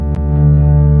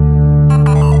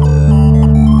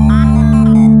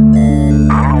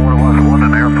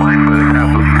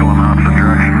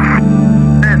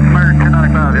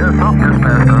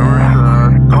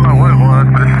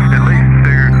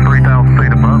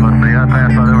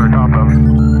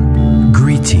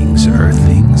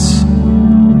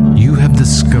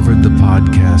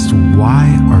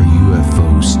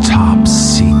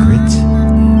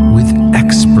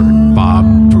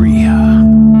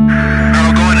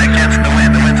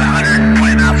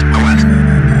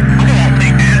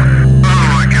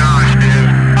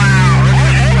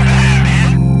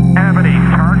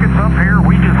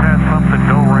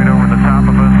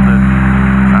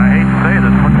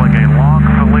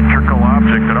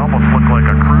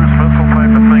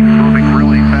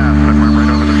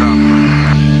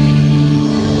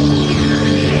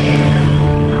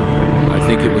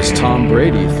Tom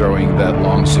Brady throwing that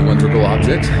long cylindrical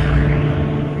object?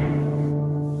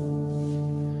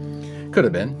 Could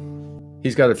have been.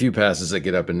 He's got a few passes that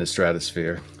get up in the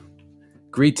stratosphere.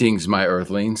 Greetings, my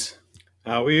earthlings.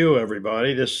 How are you,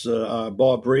 everybody? This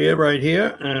Bob Bria right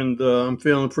here, and I'm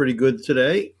feeling pretty good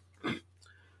today.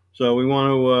 So we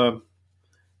want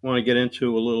to get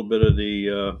into a little bit of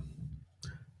the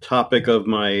topic of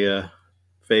my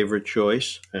favorite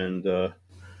choice, and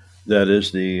that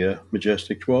is the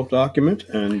Majestic 12 document.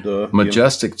 And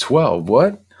Majestic 12?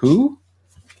 What? Who?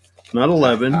 Not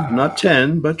 11, not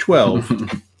 10, but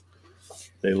 12.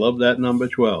 They love that number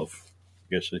 12.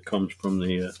 I guess it comes from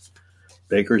the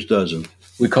baker's dozen.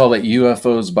 We call it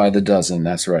UFOs by the dozen.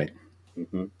 That's right.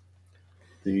 Mm-hmm.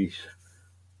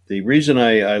 The reason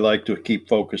I like to keep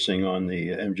focusing on the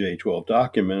MJ12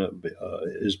 document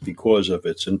is because of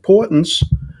its importance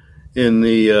in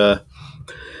the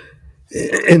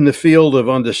field of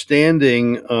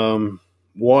understanding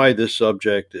why this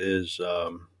subject is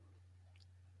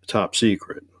top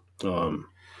secret.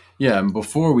 Yeah, and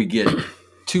before we get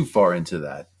too far into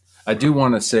that, I do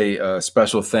want to say a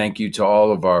special thank you to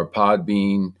all of our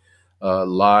Podbean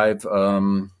live,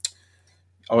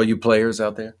 all you players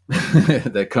out there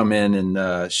that come in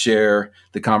and share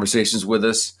the conversations with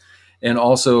us, and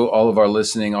also all of our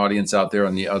listening audience out there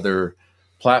on the other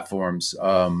platforms.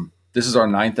 This is our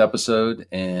 9th episode,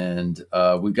 and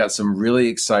we've got some really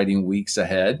exciting weeks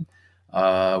ahead.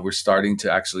 We're starting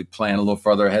to actually plan a little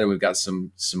further ahead. We've got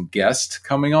some guests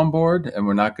coming on board, and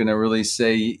we're not going to really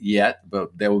say yet,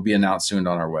 but they will be announced soon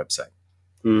on our website.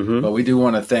 Mm-hmm. But we do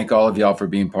want to thank all of y'all for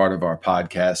being part of our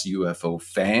podcast, UFO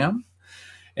Fam.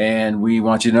 And we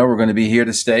want you to know we're going to be here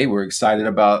to stay. We're excited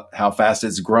about how fast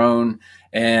it's grown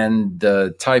and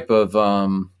the type of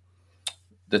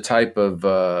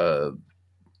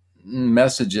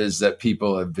messages that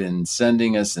people have been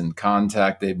sending us and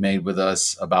contact they've made with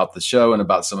us about the show and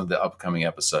about some of the upcoming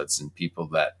episodes, and people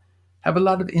that have a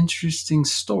lot of interesting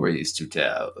stories to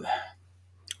tell.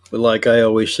 But like I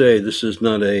always say, this is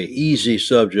not an easy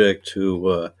subject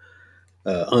to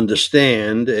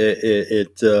understand. It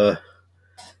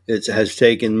has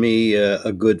taken me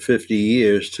a good 50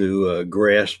 years to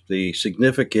grasp the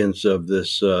significance of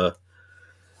this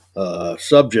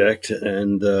subject,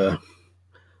 and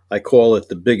I call it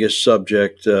the biggest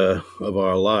subject of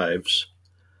our lives.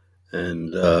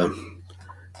 And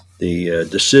the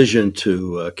decision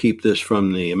to keep this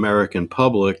from the American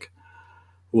public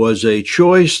was a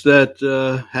choice that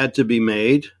had to be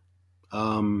made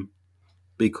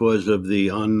because of the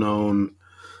unknown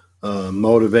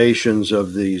motivations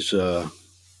of these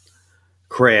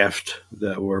craft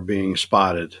that were being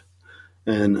spotted.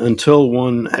 And until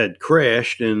one had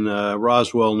crashed in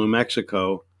Roswell, New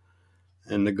Mexico,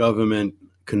 and the government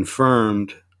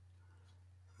confirmed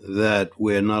that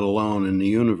we're not alone in the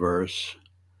universe,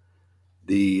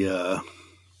 the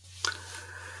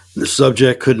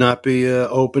subject could not be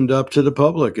opened up to the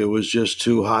public. It was just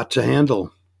too hot to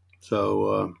handle.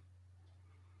 So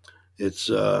it's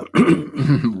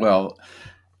well,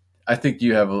 I think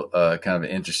you have a kind of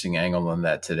an interesting angle on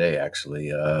that today,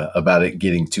 actually, about it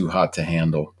getting too hot to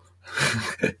handle.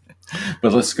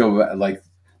 But let's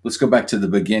go back to the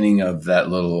beginning of that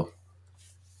little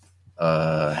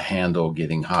handle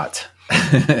getting hot.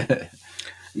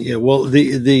 Yeah, well,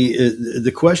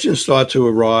 the questions start to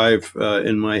arrive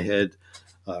in my head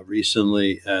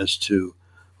recently as to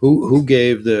who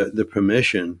gave the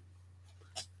permission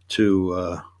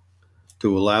to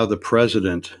allow the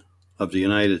president of the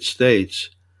United States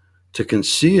to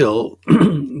conceal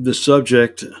the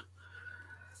subject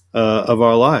of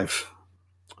our life,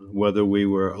 whether we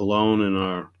were alone in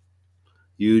our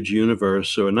huge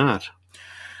universe or not.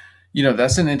 You know,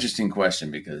 that's an interesting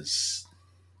question, because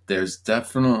there's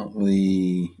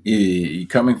definitely,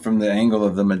 coming from the angle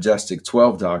of the Majestic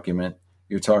 12 document,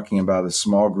 you're talking about a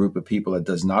small group of people that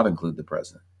does not include the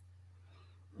president.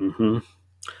 Mm-hmm.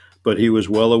 But he was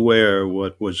well aware of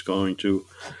what was going to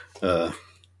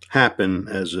happen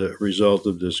as a result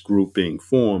of this group being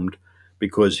formed,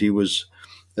 because he was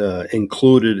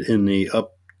included in the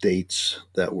updates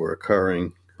that were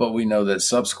occurring. But we know that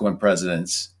subsequent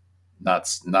presidents, not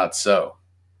so.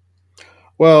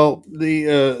 Well,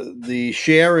 the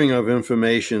sharing of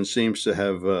information seems to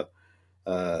have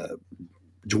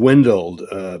dwindled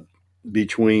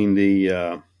between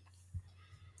the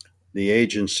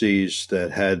agencies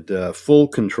that had full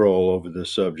control over the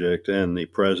subject and the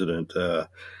president.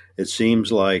 It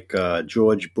seems like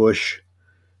George Bush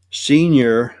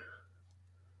Sr.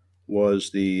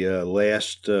 was the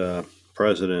last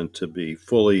president to be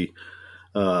fully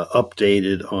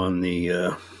updated on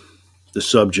the the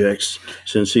subjects,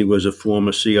 since he was a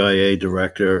former CIA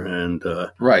director and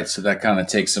right. So that kind of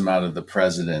takes him out of the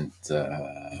president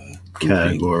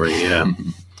category. Yeah,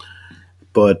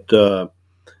 but the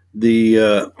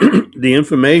the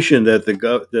information that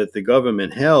the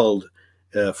government held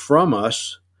from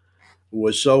us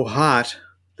was so hot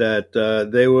that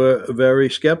they were very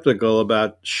skeptical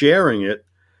about sharing it,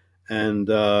 and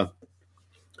the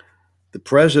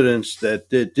presidents that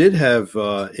did have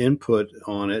input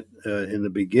on it in the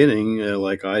beginning,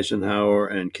 like Eisenhower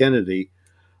and Kennedy,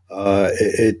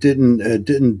 it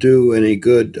didn't do any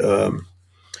good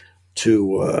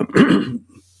to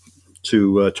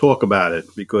to talk about it,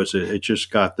 because it just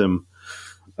got them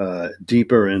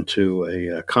deeper into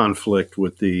a conflict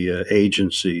with the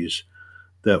agencies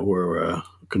that were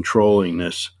controlling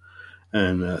this.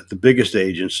 And the biggest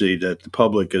agency that the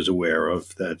public is aware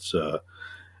of, that's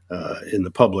in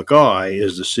the public eye,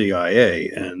 is the CIA,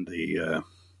 and the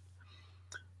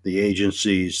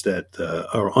agencies that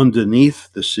are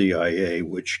underneath the CIA,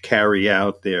 which carry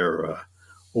out their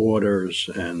orders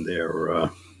and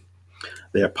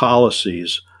their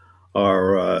policies,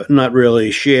 are not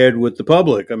really shared with the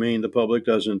public. I mean, the public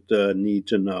doesn't need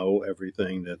to know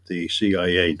everything that the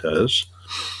CIA does,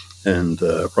 and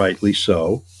rightly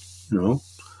so, you know.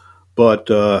 But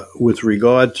with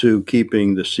regard to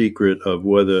keeping the secret of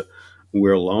whether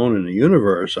we're alone in the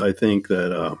universe, I think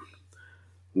that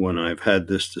when I've had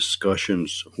this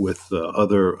discussions with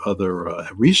other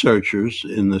researchers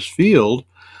in this field,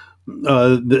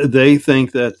 they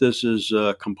think that this is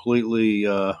completely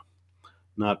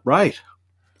not right,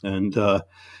 and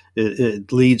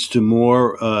it leads to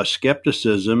more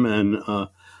skepticism and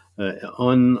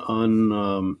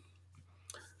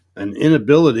an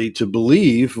inability to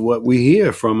believe what we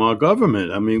hear from our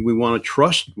government. I mean, we want to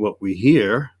trust what we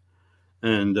hear,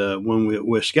 and when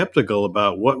we're skeptical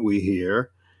about what we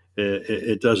hear,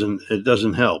 it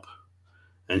doesn't help.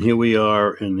 And here we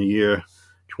are in the year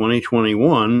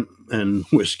 2021, and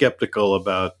we're skeptical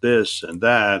about this and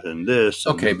that and this.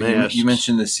 Okay, and but you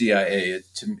mentioned the CIA.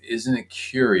 Isn't it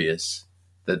curious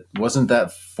that wasn't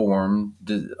that formed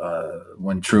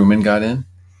when Truman got in?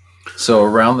 So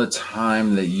around the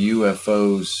time that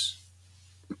UFOs,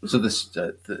 so this,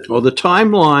 well, the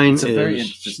timeline it's a very is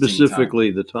interesting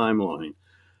specifically the timeline.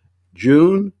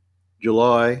 June,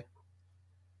 July,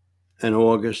 and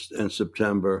August and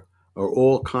September are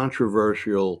all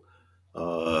controversial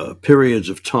periods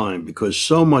of time, because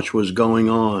so much was going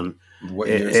on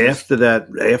after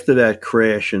that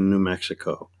crash in New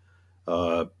Mexico.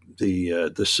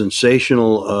 The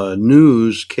sensational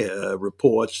news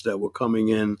reports that were coming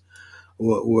in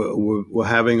were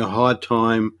having a hard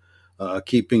time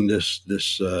keeping this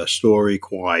story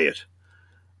quiet,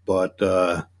 but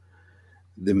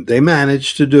they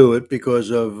managed to do it because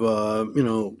of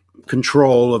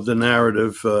control of the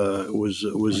narrative was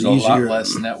There's easier. A lot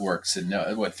less networks and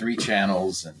 3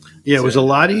 channels, and yeah, it was a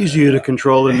lot easier to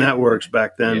control the networks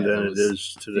back then than it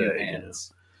is today.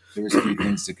 There was a few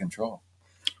things to control,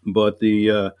 but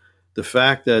the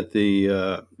fact that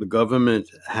the government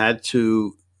had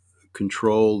to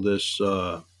control this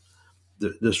from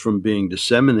being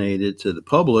disseminated to the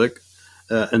public.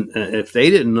 And if they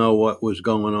didn't know what was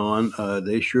going on,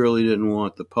 they surely didn't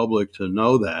want the public to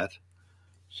know that.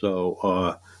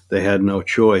 So they had no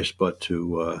choice but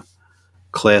to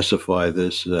classify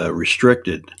this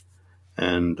restricted.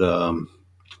 And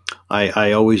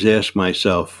I always ask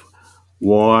myself,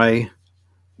 why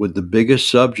would the biggest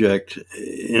subject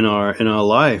in our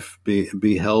life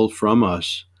be held from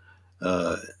us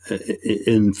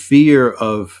in fear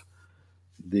of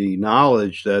the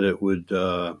knowledge that it would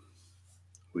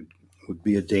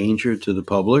be a danger to the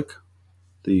public?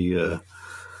 The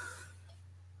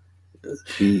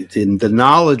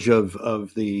knowledge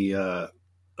of the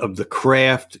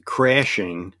craft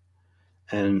crashing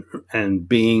and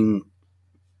being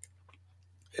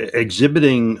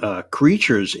exhibiting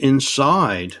creatures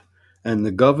inside, and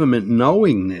the government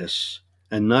knowing this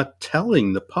and not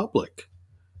telling the public,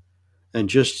 and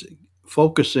just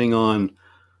focusing on,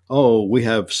 oh, we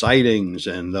have sightings,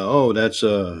 and that's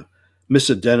a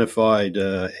misidentified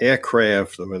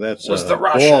aircraft, or that's the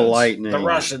Russians. ball lightning. The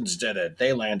Russians did it.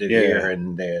 They landed here,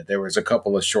 and there was a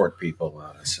couple of short people.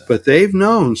 But they've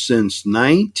known since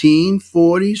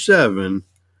 1947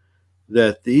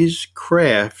 that these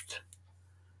craft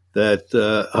that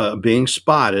are being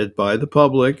spotted by the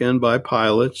public and by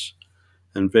pilots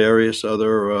and various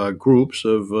other groups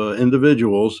of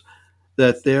individuals,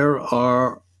 that there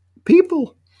are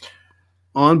people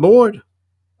on board.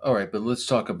 All right, but let's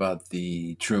talk about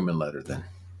the Truman letter then.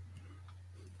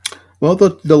 Well,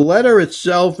 the letter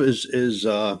itself is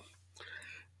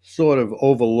sort of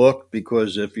overlooked,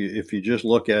 because if you just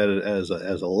look at it as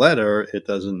a letter, it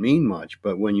doesn't mean much.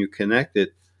 But when you connect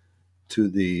it to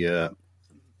the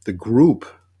group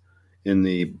in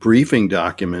the briefing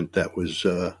document that was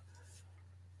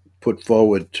put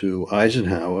forward to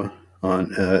Eisenhower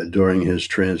on during his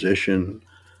transition,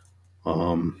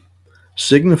 um,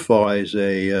 signifies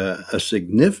a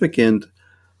significant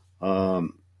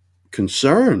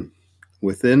concern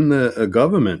within the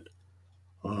government.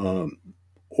 Um,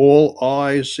 all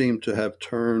eyes seem to have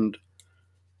turned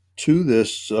to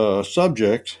this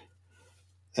subject,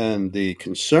 and the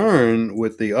concern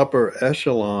with the upper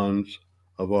echelons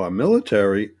of our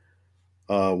military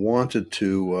wanted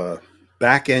to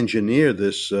back engineer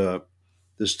this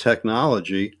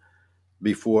technology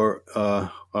before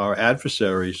our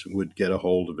adversaries would get a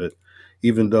hold of it,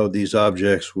 even though these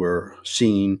objects were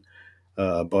seen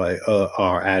by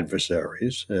our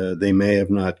adversaries. They may have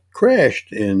not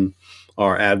crashed in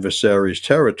our adversaries'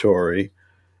 territory,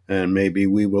 and maybe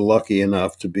we were lucky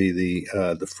enough to be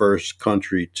the first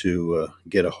country to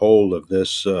get a hold of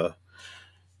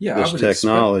Yeah, I this would expect the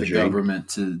technology. government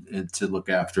to look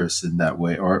after us in that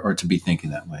way, or to be thinking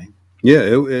that way. Yeah,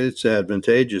 it's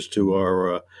advantageous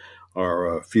to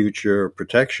our future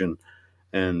protection,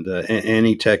 and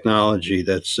any technology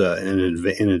that's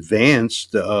in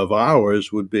advance of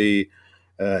ours would be,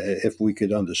 if we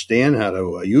could understand how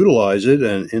to utilize it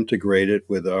and integrate it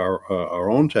with our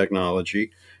own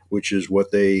technology, which is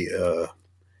what they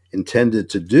intended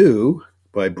to do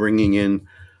by bringing in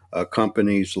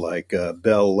companies like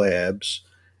Bell Labs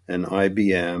and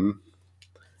IBM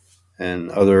and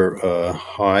other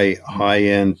high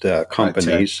end High tech.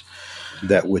 companies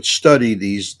that would study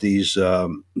these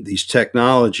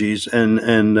technologies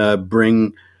and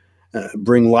bring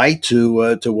light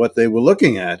to what they were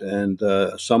looking at. And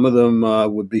some of them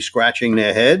would be scratching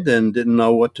their head and didn't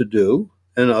know what to do,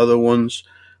 and other ones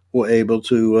were able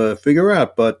to figure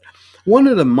out. But one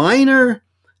of the minor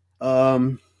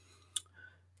um,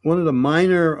 one of the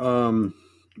minor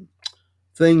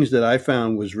things that I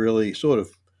found was really sort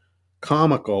of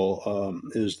comical,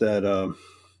 is that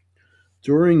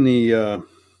during the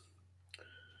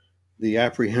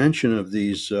apprehension of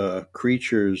these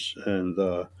creatures,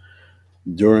 and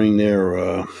during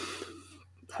their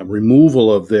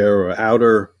removal of their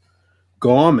outer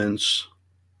garments,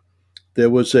 there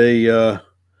was a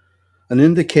an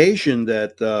indication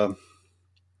that the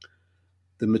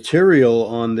material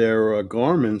on their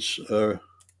garments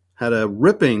had a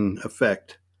ripping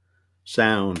effect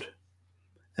sound,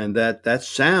 and that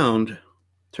sound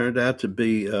turned out to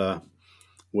be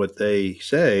what they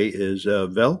say is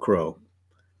Velcro.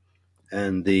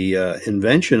 And the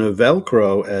invention of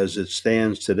Velcro, as it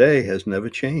stands today, has never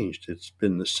changed. It's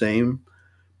been the same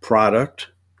product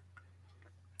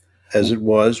as it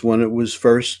was when it was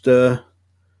first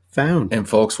found. And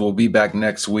folks, we'll be back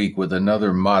next week with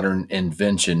another modern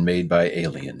invention made by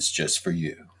aliens just for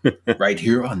you, right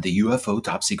here on the UFO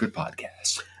Top Secret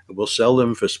Podcast. We'll sell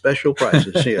them for special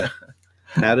prices here.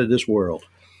 Out of this world.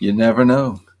 You never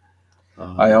know.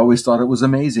 I always thought it was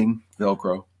amazing,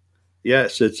 Velcro.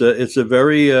 Yes, it's a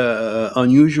very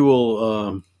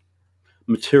unusual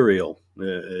material.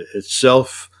 It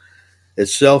self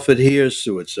adheres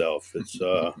to itself.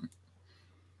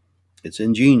 It's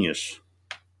ingenious,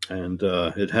 and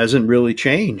it hasn't really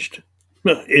changed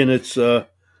in its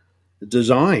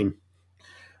design.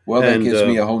 Well, that gives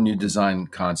me a whole new design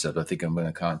concept. I think I'm going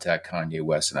to contact Kanye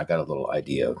West, and I got a little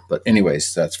idea. But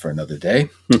anyways, that's for another day.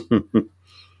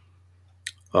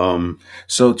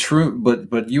 So true,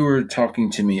 but you were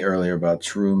talking to me earlier about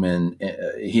Truman.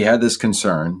 He had this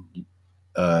concern,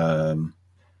 and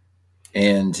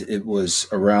it was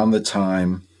around the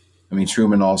time. I mean,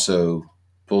 Truman also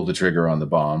pulled the trigger on the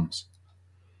bombs.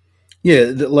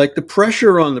 Yeah, like the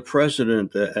pressure on the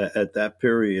president at that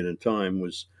period in time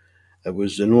was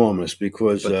enormous,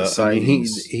 because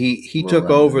he took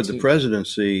over the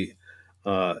presidency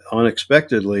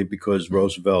unexpectedly, because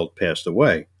Roosevelt passed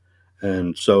away,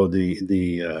 and so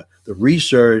the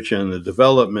research and the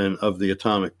development of the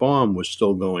atomic bomb was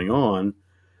still going on,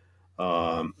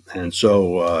 and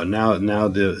so now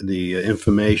the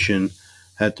information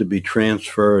had to be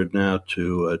transferred now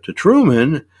to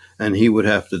Truman, and he would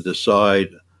have to decide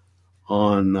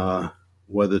on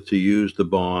whether to use the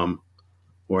bomb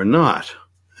or not.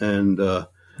 And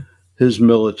his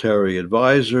military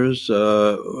advisors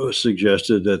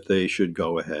suggested that they should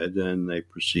go ahead, and they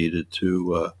proceeded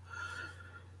to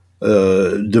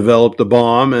develop the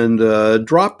bomb and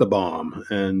drop the bomb.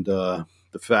 And the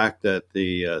fact that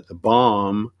the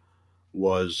bomb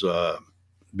was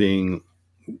being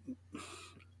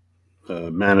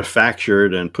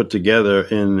manufactured and put together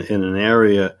in an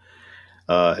area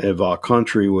of our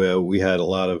country where we had a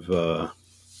lot of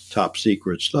top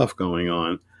secret stuff going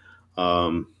on.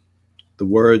 Um, the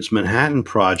words Manhattan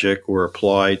Project were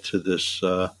applied to this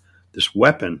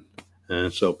weapon,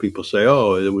 and so people say,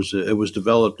 "Oh, it was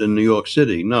developed in New York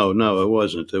City." No, no, it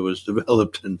wasn't. It was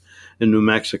developed in New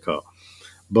Mexico.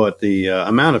 But the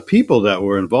amount of people that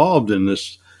were involved in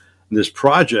this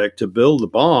project to build the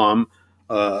bomb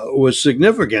was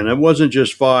significant. It wasn't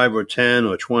just 5 or 10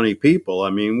 or 20 people. I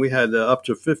mean, we had up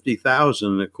to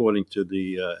 50,000, according to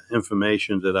the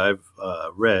information that I've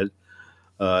read,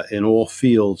 in all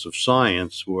fields of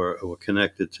science were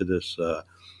connected to this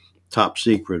top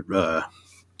secret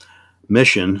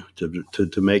mission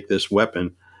to make this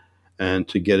weapon and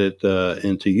to get it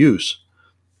into use.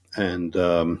 And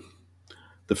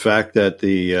the fact that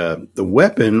the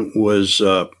weapon was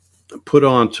put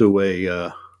onto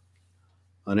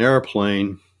an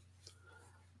airplane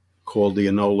called the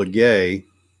Enola Gay,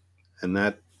 and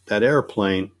that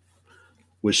airplane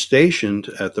was stationed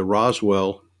at the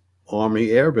Roswell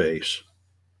Army Air Base.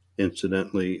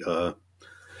 Incidentally, the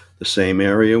same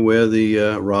area where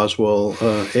the Roswell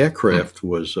aircraft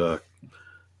was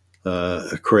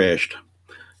crashed.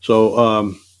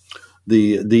 So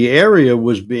the area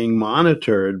was being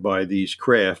monitored by these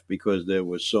craft because there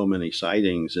was so many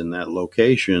sightings in that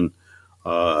location.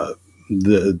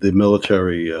 The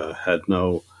military had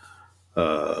no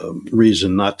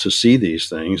reason not to see these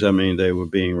things. I mean, they were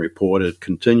being reported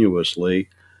continuously,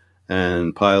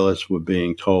 and pilots were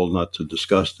being told not to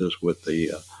discuss this with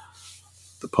the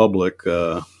public.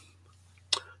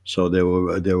 So there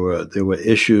were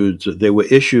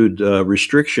issued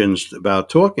restrictions about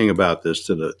talking about this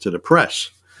to the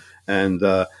press, and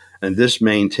this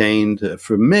maintained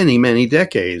for many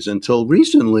decades until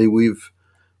recently.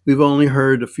 We've only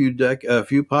heard a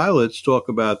few pilots talk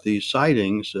about these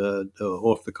sightings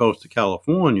off the coast of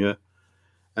California,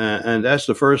 and that's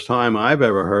the first time I've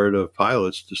ever heard of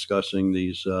pilots discussing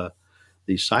these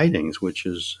sightings, which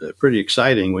is pretty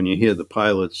exciting when you hear the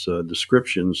pilots'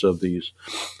 descriptions of these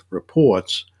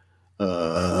reports. When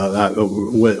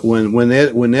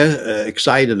they're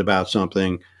excited about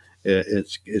something,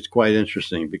 it's quite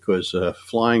interesting because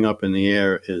flying up in the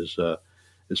air is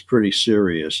pretty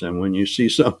serious, and when you see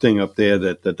something up there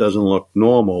that doesn't look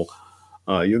normal,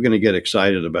 you're going to get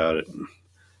excited about it.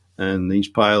 And these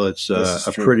pilots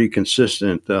are pretty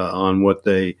consistent on what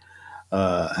they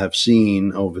have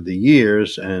seen over the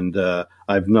years, and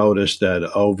I've noticed that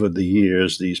over the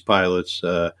years these pilots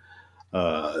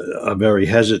are very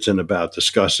hesitant about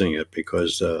discussing it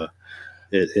because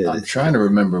I'm trying to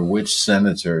remember which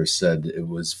senator said it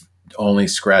was only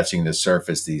scratching the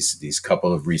surface. These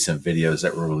couple of recent videos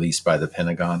that were released by the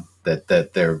Pentagon,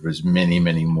 that there was many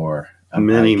more.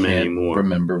 Many more.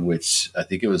 Remember which? I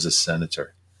think it was a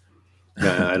senator.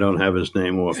 I don't have his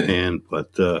name offhand,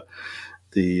 but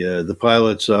the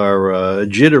pilots are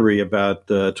jittery about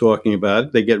talking about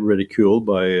it. They get ridiculed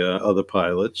by other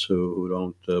pilots who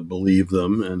don't believe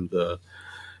them, and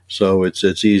so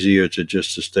it's easier to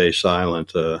stay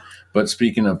silent. But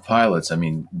speaking of pilots, I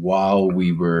mean, while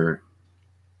we were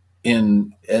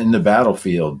in the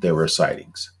battlefield, there were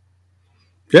sightings.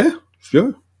 Yeah,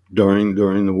 sure. During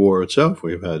the war itself,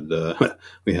 we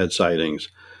had sightings.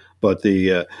 But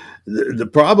the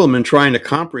problem in trying to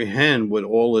comprehend what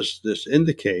all this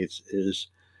indicates is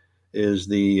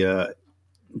the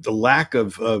lack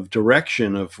of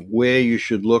direction of where you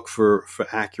should look for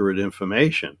accurate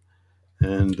information.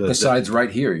 And besides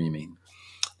right here, you mean?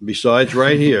 Besides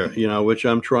right here, which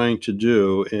I'm trying to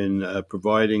do in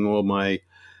providing all my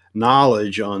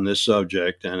knowledge on this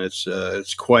subject, and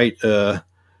it's quite an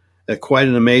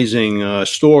amazing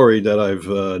story that I've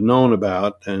known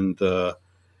about, and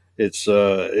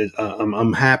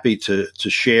I'm happy to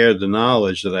share the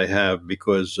knowledge that I have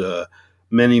because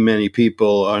many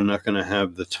people are not going to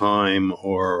have the time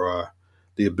or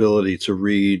the ability to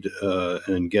read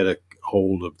and get a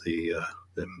hold of the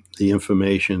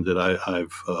information that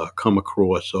I've come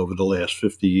across over the last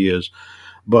 50 years.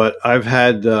 But I've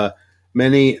had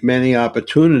many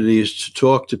opportunities to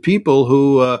talk to people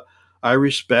who I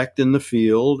respect in the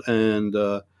field and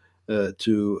to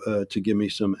give me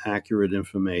some accurate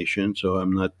information, so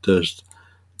I'm not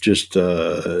just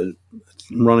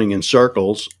running in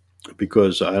circles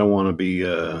because I don't want to be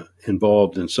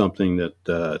involved in something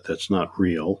that's not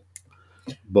real.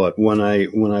 But when I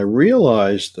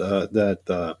realized that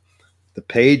the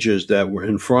pages that were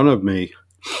in front of me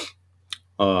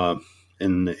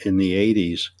in the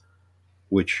 80s,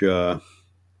 which were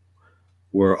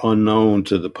unknown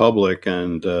to the public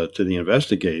and to the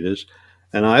investigators,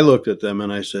 And I looked at them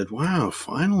and I said, wow,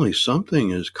 finally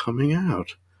something is coming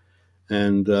out.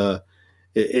 And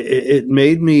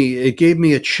it gave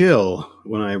me a chill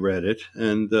when I read it.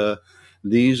 And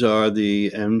these are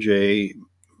the MJ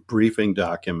briefing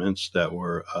documents that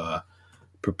were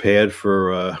prepared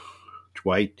for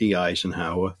Dwight D.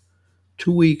 Eisenhower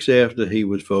 2 weeks after he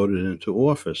was voted into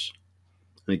office.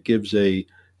 It gives a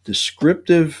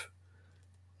descriptive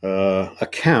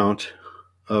account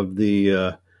of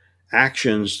the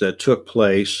actions that took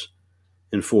place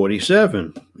in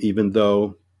 47, even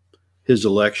though his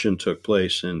election took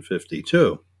place in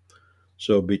 52.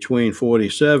 So between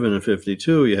 47 and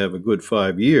 52, you have a good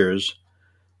 5 years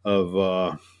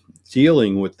of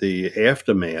dealing with the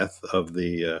aftermath of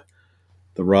the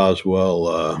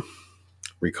Roswell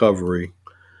recovery,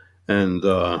 and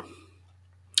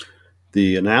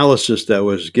the analysis that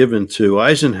was given to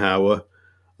Eisenhower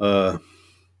uh,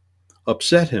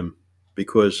 upset him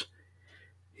because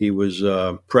he was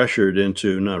pressured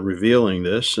into not revealing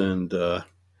this, and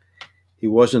he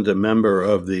wasn't a member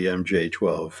of the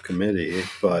MJ-12 committee,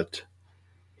 but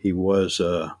he was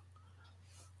a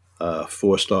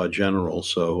four-star general,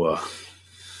 so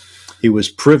he was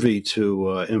privy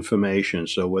to information.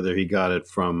 So whether he got it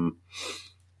from,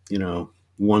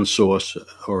 one source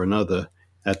or another,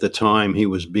 at the time he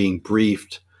was being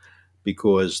briefed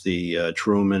because the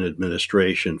Truman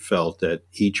administration felt that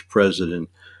each president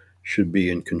should be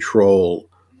in control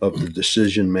of the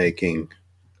decision making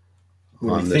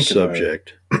on this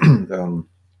subject.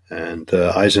 And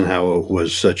Eisenhower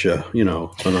was such an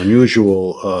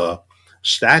unusual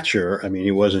stature. I mean,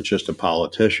 he wasn't just a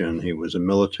politician; he was a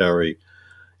military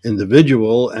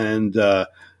individual, and but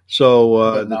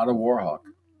not a war hawk.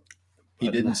 He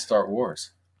didn't start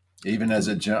wars, even as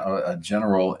a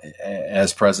general,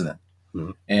 as president.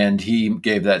 Mm-hmm. And he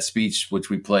gave that speech,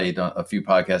 which we played a few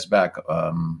podcasts back,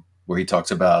 where he talks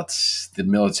about the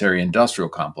military-industrial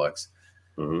complex.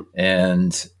 Mm-hmm.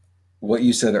 And what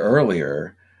you said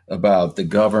earlier about the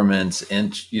government's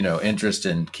interest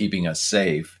in keeping us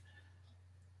safe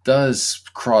does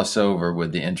cross over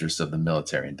with the interest of the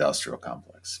military-industrial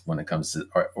complex when it comes to,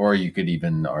 or you could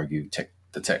even argue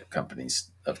the tech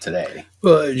companies of today.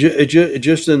 Well,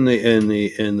 just in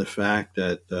the fact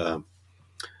that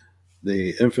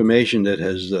the information that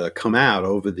has come out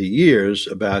over the years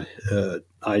about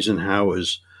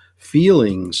Eisenhower's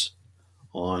feelings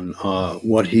on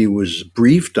what he was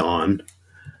briefed on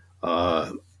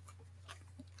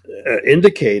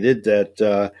indicated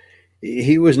that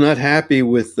he was not happy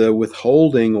with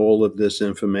withholding all of this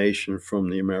information from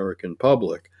the American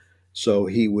public. So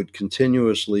he would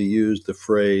continuously use the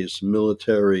phrase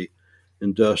military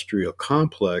industrial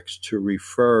complex to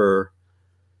refer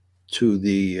to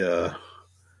the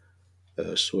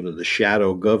sort of the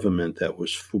shadow government that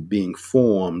was being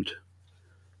formed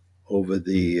over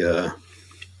the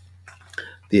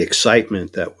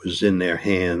excitement that was in their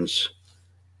hands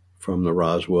from the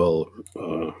Roswell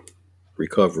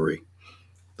recovery.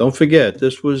 Don't forget,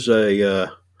 this was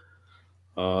a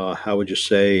how would you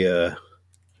say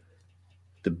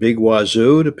the big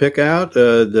wazoo to pick out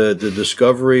the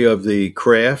discovery of the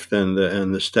craft and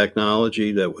this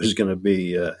technology that was going to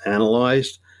be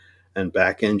analyzed and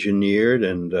back engineered.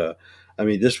 And I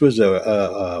mean, this was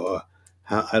I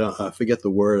forget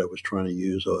the word I was trying to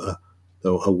use,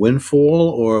 a windfall,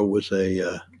 or it was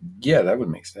yeah, that would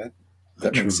make sense.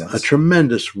 That makes sense. A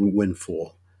tremendous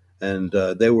windfall, and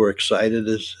they were excited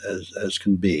as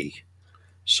can be.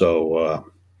 So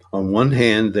on one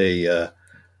hand,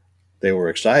 they were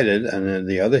excited, and on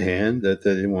the other hand, that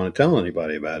they didn't want to tell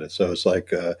anybody about it. So it's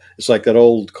like that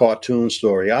old cartoon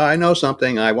story. I know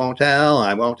something, I won't tell,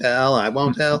 I won't tell, I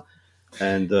won't tell.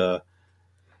 And well,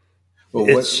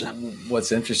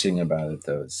 what's interesting about it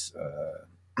though is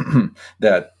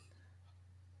that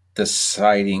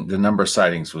the number of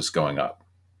sightings was going up,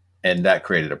 and that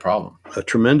created a problem. A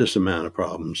tremendous amount of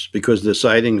problems, because the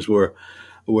sightings were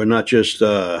not just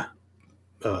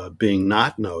being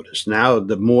not noticed. Now,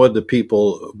 the more the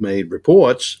people made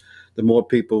reports, the more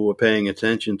people were paying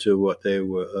attention to what they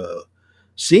were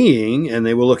seeing, and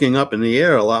they were looking up in the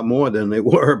air a lot more than they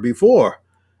were before.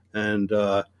 And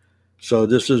so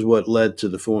this is what led to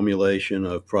the formulation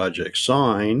of Project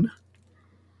Sign.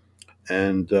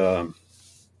 And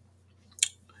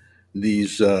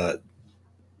these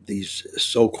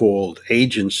so-called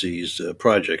agencies,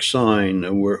 Project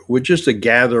Sign, were just a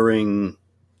gathering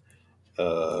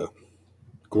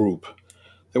group.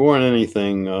 They weren't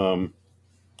anything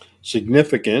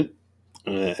significant,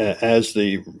 As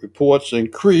the reports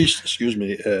increased,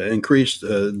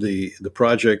 the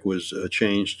project was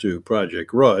changed to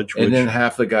Project Rudge, And then which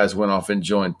half the guys went off and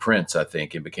joined Prince, I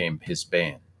think, and became his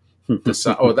band. The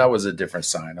sign. Oh, that was a different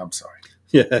sign. I'm sorry.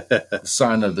 yeah, The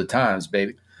sign of the times,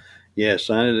 baby. yeah,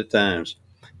 sign of the times.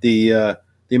 The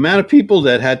amount of people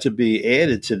that had to be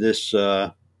added to this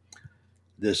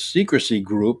secrecy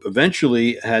group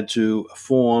eventually had to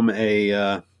form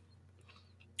a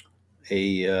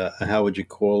how would you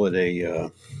call it, a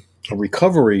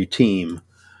recovery team,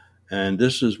 and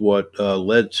this is what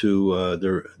led to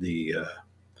the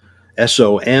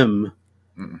SOM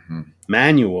Mm-hmm.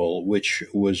 manual, which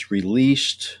was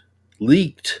leaked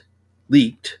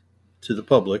to the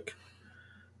public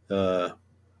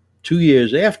 2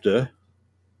 years after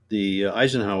the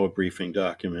Eisenhower briefing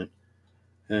document,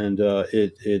 and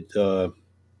it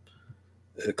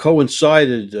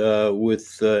coincided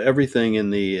with everything in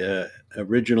the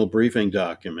original briefing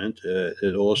document.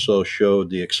 It also showed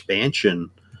the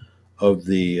expansion of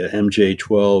the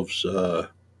MJ-12's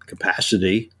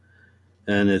capacity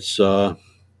and its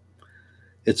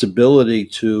ability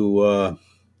to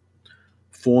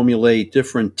formulate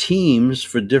different teams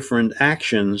for different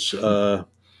actions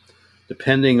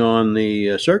depending on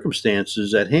the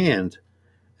circumstances at hand.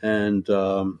 And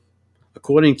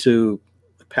according to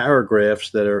paragraphs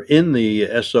that are in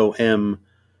the SOM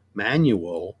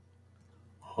manual,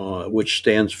 which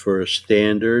stands for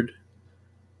stands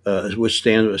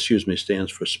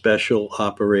for Special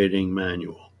Operating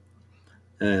Manual,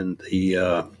 and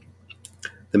the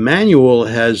manual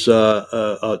has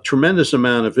a tremendous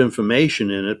amount of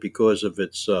information in it because of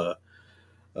its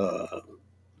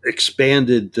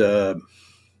expanded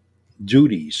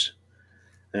duties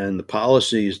and the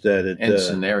policies that And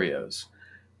scenarios.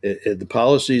 the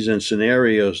policies and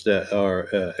scenarios that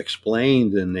are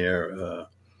explained in there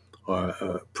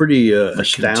are pretty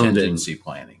astounding. Contingency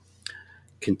planning.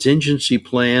 Contingency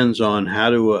plans on how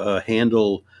to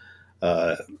handle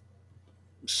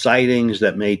sightings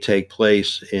that may take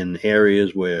place in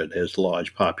areas where there's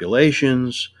large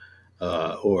populations,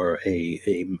 or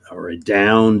a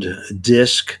downed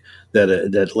disc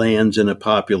that lands in a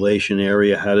population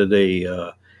area. How do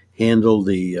they handle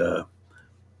the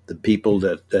people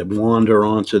that wander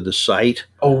onto the site?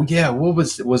 Oh yeah, what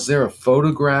was there a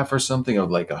photograph or something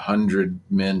of like 100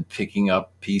 men picking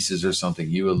up pieces or something?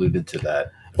 You alluded to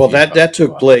that. Well, that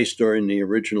took place during the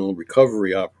original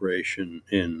recovery operation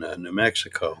in New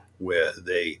Mexico, where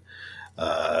they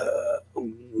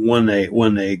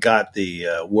when they got the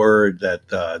word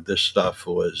that this stuff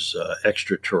was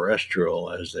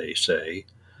extraterrestrial, as they say,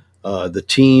 the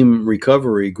team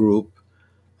recovery group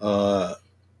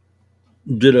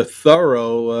did a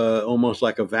thorough, almost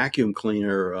like a vacuum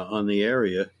cleaner, on the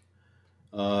area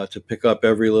to pick up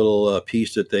every little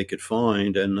piece that they could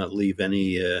find and not leave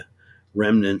any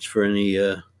remnants for any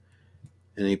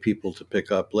people to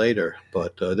pick up later.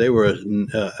 But they were,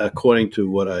 according to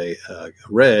what I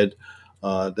read,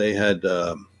 they had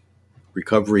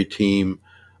recovery team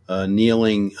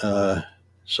kneeling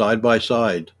side by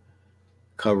side,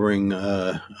 covering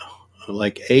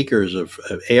like acres of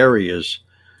areas,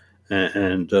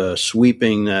 and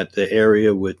sweeping that the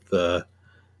area with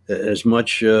as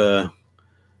much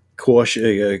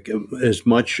caution, as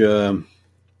much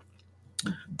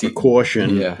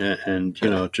precaution, Yeah. and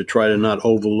to try to not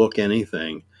overlook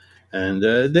anything. And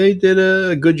they did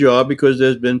a good job, because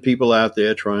there's been people out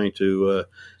there trying to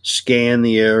scan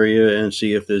the area and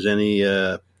see if there's any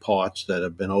parts that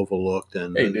have been overlooked.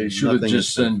 And Hey, they should have nothing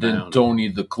just has been sent in found. Tony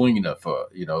the cleaner for,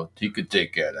 he could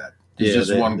take care of that. He's Yeah,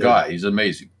 just one guy. He's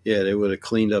amazing. Yeah, they would have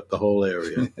cleaned up the whole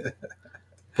area.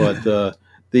 But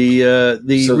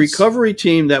the So- recovery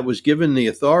team that was given the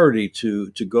authority to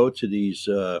go to these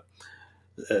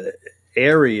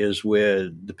areas where,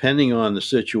 depending on the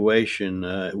situation,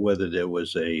 whether there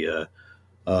was an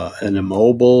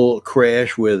immobile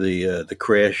crash where the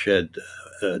crash had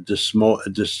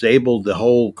disabled the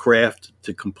whole craft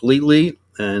to completely,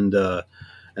 and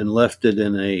left it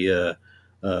in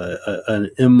an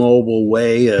immobile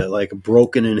way, like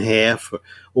broken in half,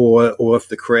 or if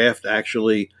the craft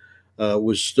actually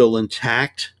was still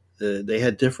intact. They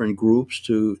had different groups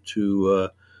to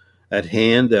at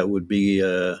hand that would be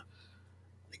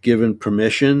given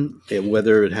permission,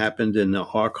 whether it happened in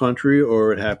our country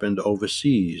or it happened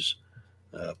overseas.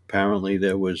 Apparently,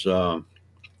 there was.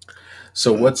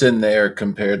 So what's in there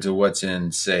compared to what's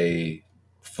in, say,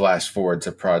 flash forward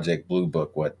to Project Blue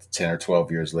Book, 10 or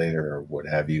 12 years later or what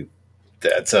have you?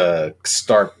 That's a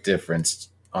stark difference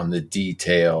on the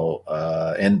detail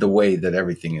and the way that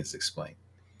everything is explained.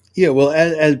 Yeah, well,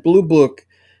 as Blue Book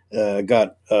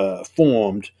got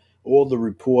formed, all the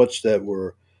reports that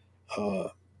were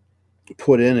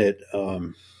put in it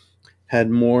had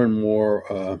more and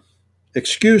more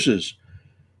excuses.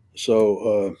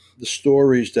 So the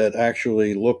stories that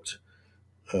actually looked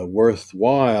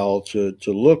worthwhile to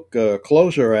look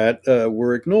closer at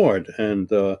were ignored, and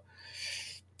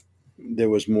there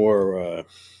was more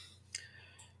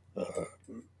uh,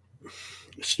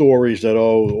 stories that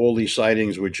all these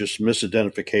sightings were just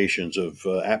misidentifications of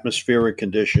atmospheric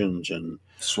conditions and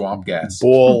Swamp gas.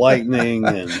 ball lightning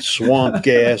and swamp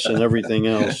gas and everything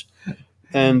else.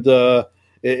 And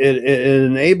it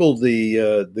enabled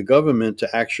the government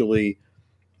to actually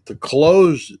to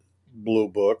close Blue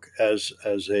Book as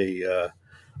a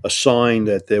sign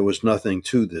that there was nothing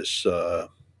to this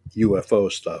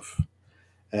UFO stuff.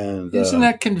 And Isn't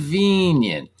that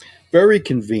convenient? very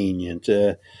convenient.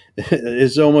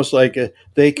 It's almost like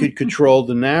they could control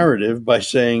the narrative by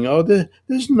saying, "Oh,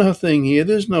 there's nothing here.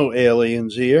 There's no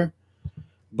aliens here,"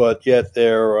 but yet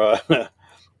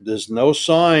there's no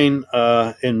sign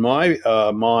in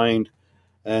my mind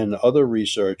and other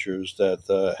researchers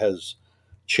that has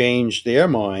changed their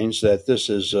minds that this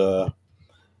is a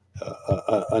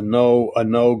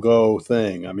no go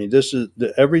thing. I mean, this is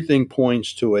everything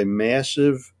points to a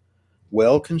massive,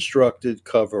 well constructed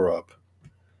cover up,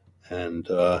 and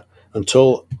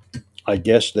until I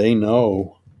guess they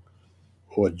know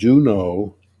or do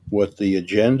know what the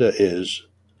agenda is,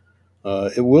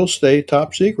 it will stay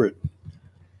top secret.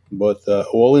 But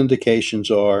all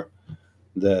indications are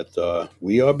that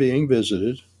we are being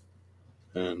visited,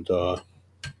 and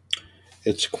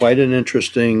it's quite an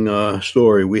interesting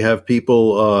story. We have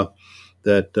people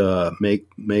that may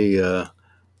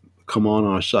come on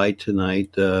our site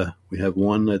tonight. We have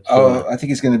one that. I think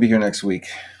he's going to be here next week.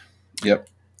 Yep.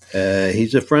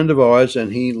 He's a friend of ours,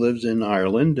 and he lives in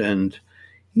Ireland, and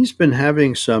he's been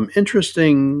having some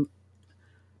interesting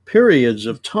periods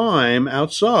of time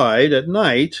outside at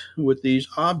night with these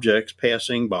objects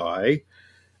passing by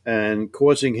and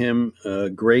causing him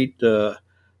great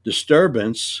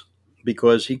disturbance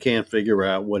because he can't figure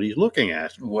out what he's looking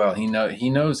at. Well, he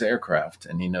knows aircraft,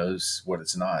 and he knows what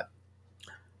it's not.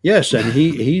 Yes, and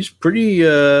he's pretty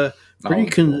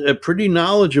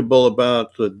knowledgeable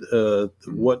about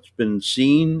what's been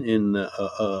seen in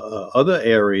other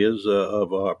areas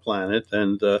of our planet,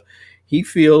 and he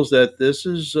feels that this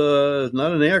is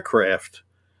not an aircraft.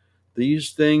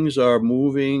 These things are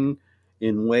moving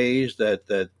in ways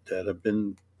that have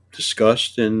been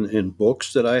discussed in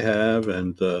books that I have,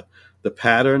 and the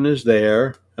pattern is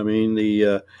there. I mean,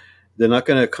 they're not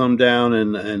going to come down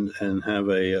and have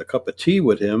a cup of tea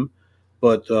with him,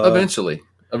 but eventually,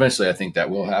 I think that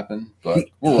will happen. But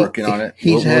we're working on it.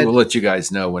 We'll let you guys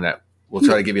know when that. We'll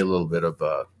try to give you a little bit of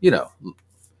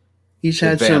He's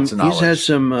had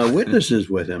some witnesses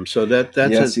with him, so that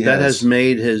has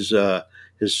made his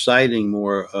sighting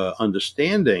more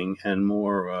understanding and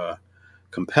more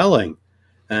compelling.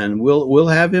 And we'll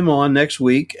have him on next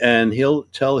week, and he'll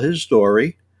tell his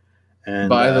story. And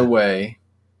by the way,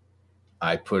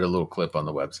 I put a little clip on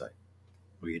the website.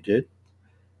 Oh, you did?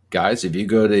 Guys, if you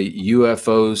go to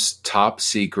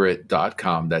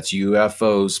UFOstopsecret.com, that's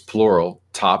UFOs plural,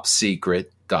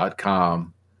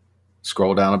 topsecret.com,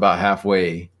 scroll down about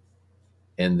halfway,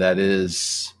 and that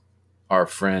is our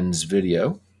friend's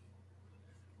video.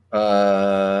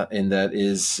 And that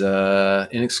is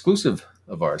an exclusive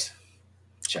of ours.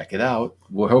 Check it out.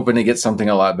 We're hoping to get something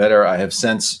a lot better. I have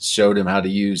since showed him how to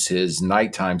use his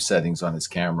nighttime settings on his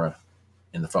camera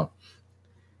in the phone.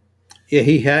 Yeah,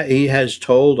 he has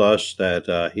told us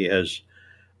that he has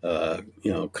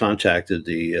contacted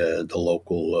the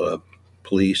local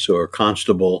police or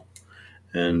constable,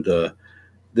 and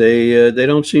they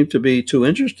don't seem to be too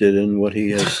interested in what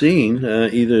he has seen.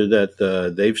 Either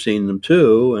that they've seen them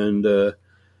too, and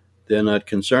they're not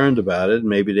concerned about it.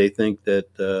 Maybe they think that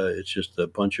it's just a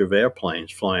bunch of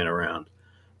airplanes flying around.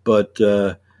 But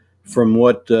from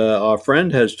what our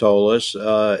friend has told us,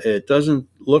 it doesn't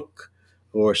look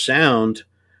or sound.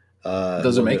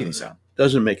 Doesn't make any sound.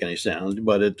 Doesn't make any sound,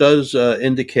 but it does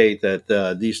indicate that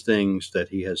these things that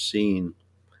he has seen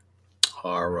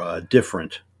are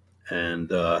different, and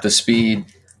the speed,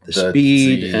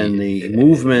 and the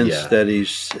movements that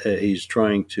he's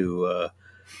trying to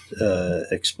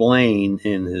explain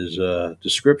in his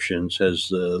descriptions has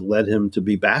led him to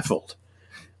be baffled,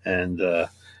 and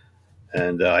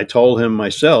I told him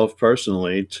myself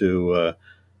personally to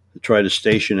try to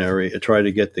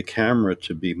get the camera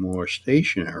to be more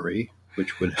stationary,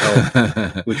 which would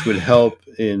help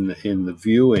in the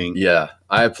viewing. Yeah,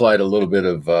 I applied a little bit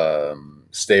of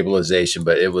stabilization,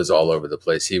 but it was all over the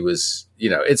place. He was,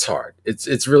 it's hard.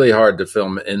 It's really hard to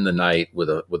film in the night with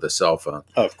a cell phone.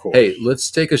 Of course. Hey,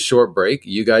 let's take a short break.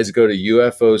 You guys go to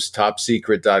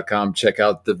ufostopsecret.com, check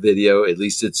out the video. At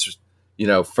least it's,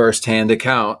 firsthand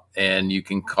account, and you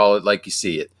can call it like you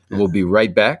see it. And we'll be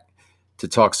right back to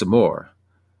talk some more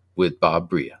with Bob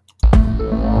Bria.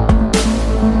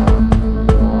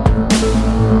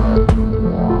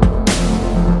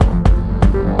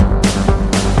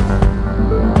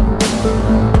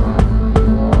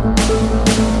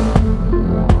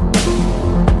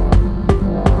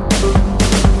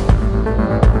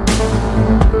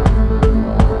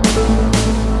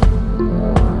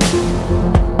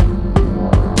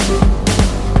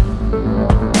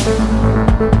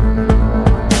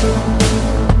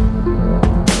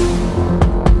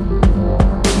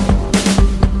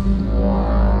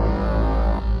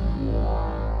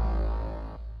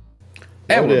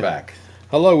 And we're back.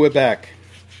 Hello, we're back.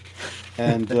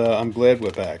 And I'm glad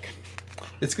we're back.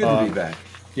 It's good to be back.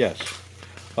 Yes.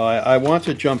 I want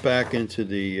to jump back into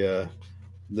the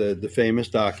famous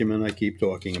document I keep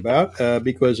talking about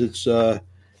because it's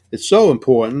so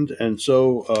important and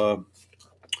so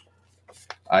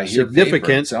I hear significant.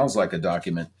 Paper. It sounds like a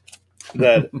document.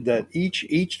 that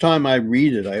each time I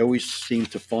read it, I always seem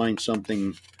to find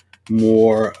something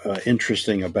more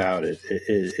interesting about it.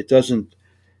 It doesn't.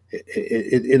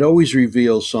 It always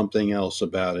reveals something else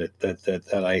about it that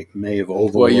I may have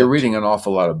overlooked. Well, you're reading an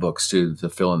awful lot of books too to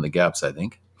fill in the gaps, I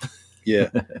think. Yeah,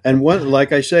 and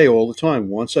like I say all the time,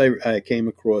 once I came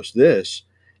across this,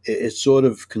 it sort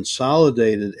of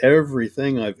consolidated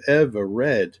everything I've ever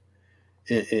read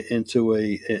into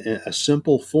a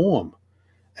simple form.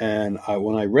 And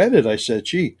when I read it, I said,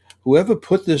 "Gee, whoever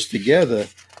put this together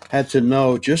had to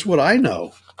know just what I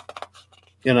know."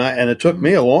 And it took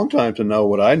me a long time to know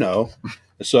what I know.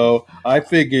 So I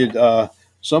figured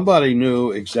somebody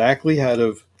knew exactly how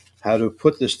to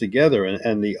put this together.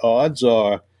 And the odds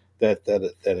are that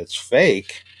it's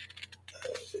fake,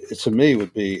 to me,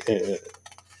 would be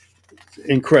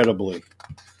incredibly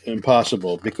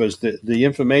impossible, because the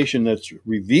information that's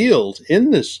revealed in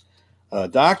this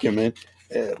document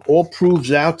all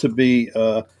proves out to be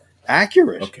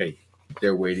accurate. Okay,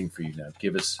 they're waiting for you now.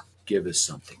 Give us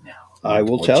something now. I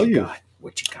will tell you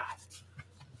what you got.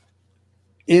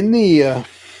 In the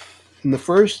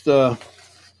first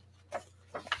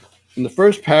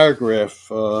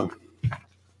paragraph.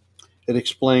 It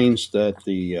explains that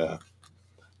the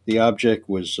object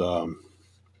was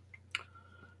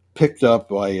picked up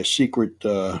by a secret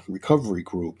recovery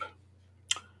group,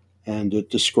 and it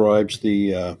describes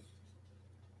the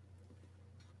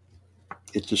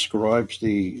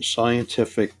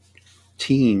scientific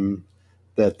team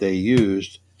that they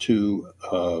used to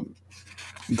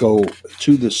go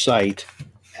to the site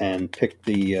and pick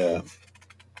the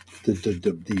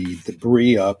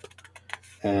debris up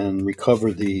and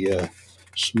recover the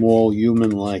small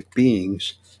human-like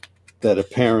beings that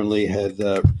apparently had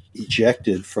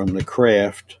ejected from the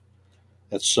craft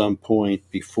at some point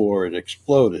before it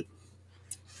exploded.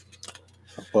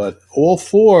 But all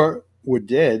four were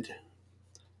dead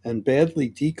and badly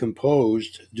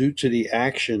decomposed due to the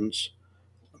actions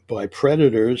by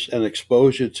predators and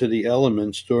exposure to the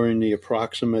elements during the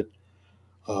approximate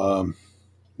 1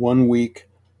 week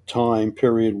time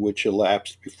period which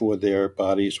elapsed before their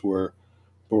bodies were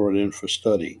brought in for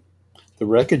study. The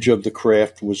wreckage of the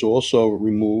craft was also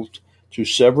removed to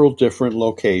several different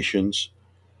locations.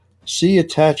 See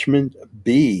attachment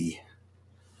B.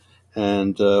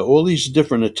 And all these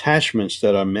different attachments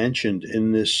that are mentioned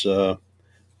in this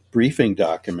briefing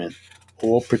document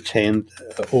all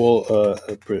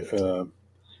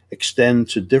extend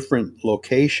to different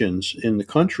locations in the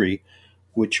country,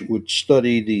 which would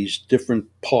study these different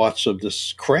parts of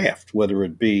this craft, whether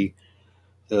it be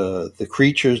the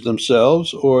creatures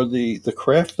themselves or the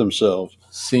craft themselves.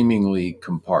 Seemingly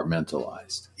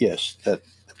compartmentalized. Yes, that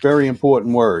very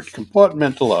important word,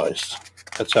 compartmentalized.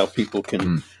 That's how people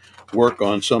can work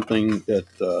on something that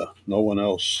no one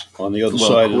else on the other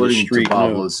side of the street knew. According to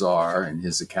Bob Lazar and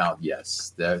his account,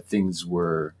 yes, that things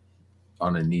were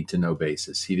on a need-to-know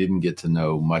basis. He didn't get to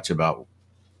know much about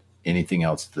anything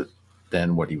else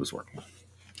than what he was working on.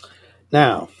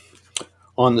 Now,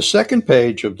 on the second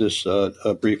page of this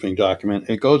briefing document,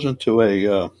 it goes into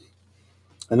an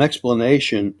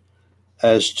explanation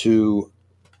as to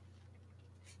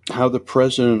how the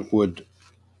president would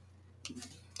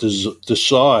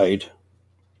decide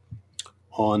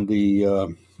on the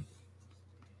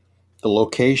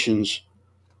locations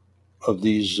of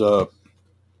these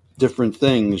different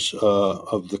things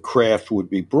of the craft would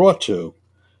be brought to.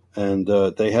 and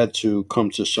they had to come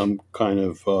to some kind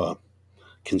of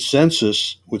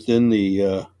consensus within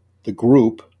the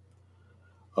group,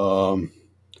 um,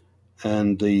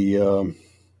 and the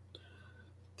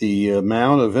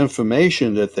amount of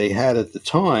information that they had at the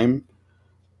time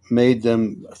made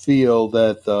them feel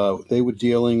that they were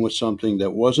dealing with something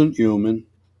that wasn't human,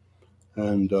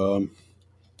 and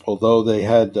although they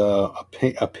had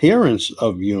appearance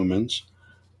of humans,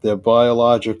 their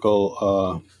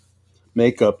biological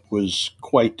makeup was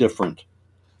quite different.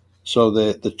 So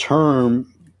the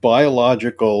term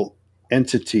biological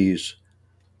entities,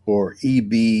 or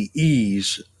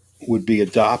EBEs, would be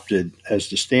adopted as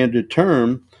the standard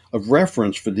term of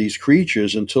reference for these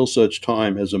creatures until such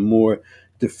time as a more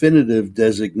definitive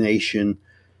designation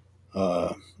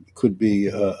uh, could be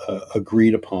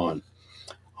agreed upon.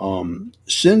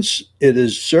 Since it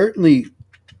is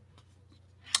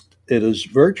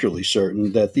virtually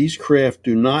certain that these craft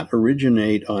do not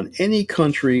originate on any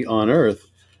country on Earth,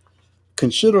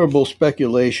 considerable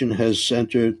speculation has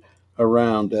centered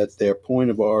around that their point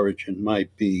of origin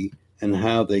might be and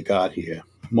how they got here.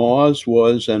 Mars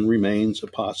was and remains a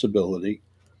possibility,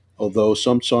 although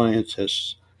some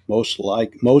scientists, most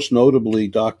notably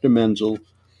Dr. Menzel,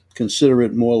 consider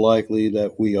it more likely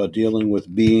that we are dealing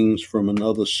with beings from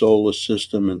another solar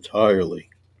system entirely.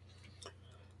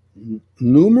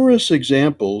 Numerous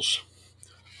examples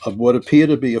of what appear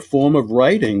to be a form of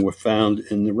writing were found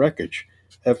in the wreckage.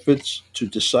 Efforts to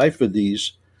decipher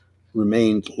these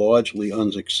remained largely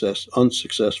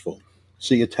unsuccessful.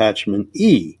 See attachment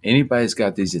E. Anybody's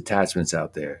got these attachments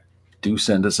out there, do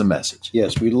send us a message.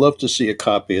 Yes, we'd love to see a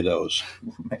copy of those.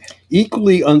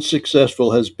 Equally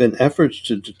unsuccessful has been efforts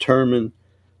to determine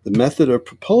the method of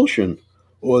propulsion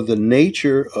or the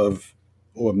nature of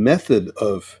or method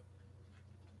of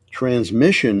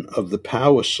transmission of the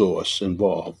power source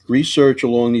involved. Research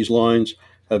along these lines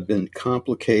have been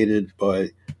complicated by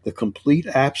the complete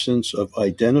absence of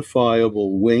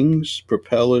identifiable wings,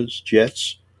 propellers,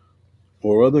 jets,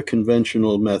 or other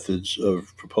conventional methods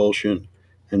of propulsion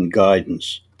and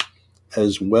guidance,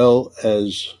 as well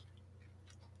as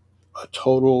a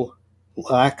total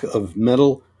lack of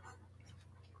metallic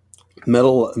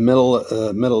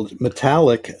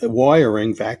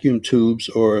wiring, vacuum tubes,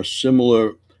 or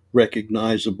similar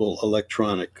recognizable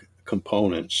electronic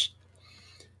components.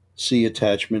 See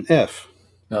attachment F.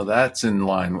 Now, that's in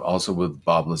line also with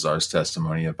Bob Lazar's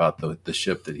testimony about the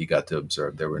ship that he got to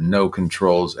observe. There were no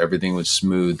controls. Everything was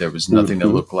smooth. There was nothing that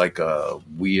looked like a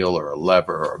wheel or a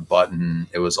lever or a button.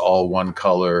 It was all one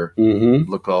color,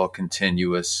 looked all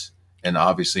continuous, and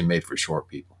obviously made for short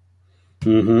people.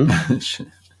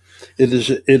 It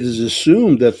is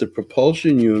assumed that the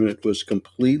propulsion unit was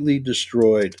completely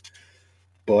destroyed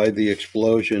by the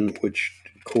explosion which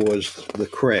caused the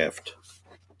craft.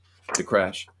 The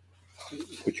crash.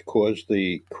 Which caused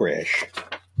the crash.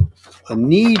 A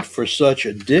need for such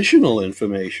additional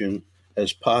information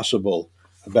as possible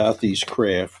about these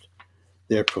craft,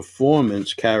 their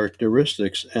performance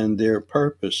characteristics, and their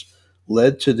purpose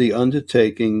led to the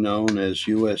undertaking known as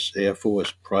U.S. Air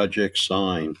Force Project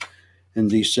Sign in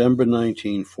December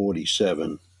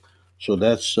 1947. So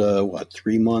that's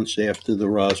 3 months after the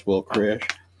Roswell crash.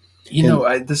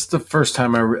 This is the first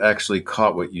time I actually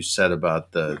caught what you said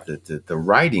about the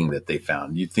writing that they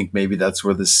found. You think maybe that's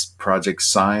where this project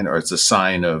sign, or it's a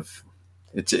sign of,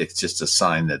 it's just a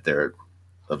sign that they're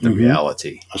of the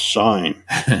reality. A sign.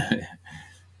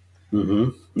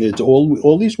 It's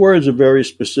all these words are very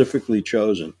specifically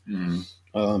chosen.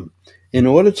 In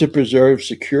order to preserve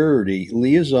security,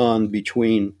 liaison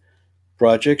between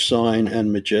Project Sign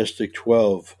and Majestic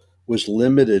 12 was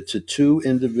limited to 2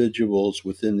 individuals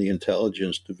within the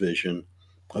Intelligence Division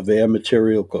of Air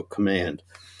Material Command,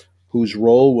 whose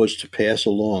role was to pass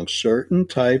along certain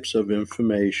types of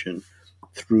information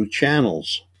through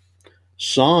channels.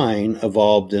 Sign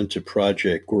evolved into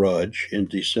Project Grudge in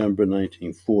December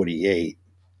 1948.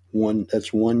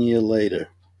 That's 1 year later.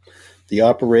 The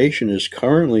operation is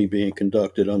currently being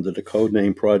conducted under the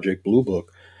codename Project Blue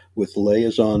Book, with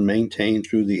liaison maintained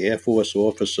through the Air Force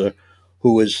officer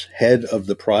who is head of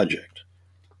the project.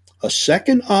 A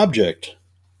second object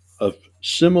of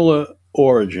similar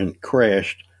origin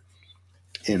crashed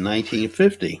in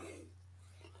 1950.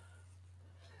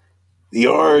 The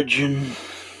origin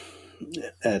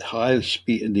at high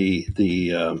speed, the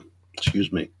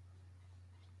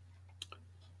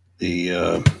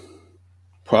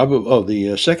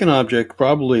second object,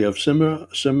 probably of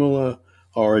similar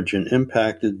origin,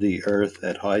 impacted the Earth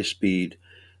at high speed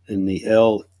in the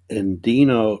El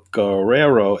Endino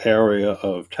Guerrero area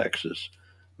of Texas,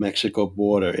 Mexico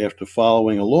border after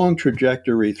following a long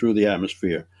trajectory through the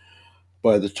atmosphere.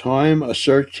 By the time a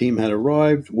search team had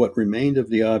arrived, what remained of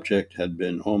the object had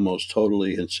been almost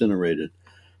totally incinerated.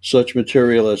 Such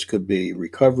material as could be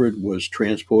recovered was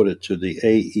transported to the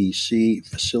AEC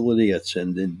facility at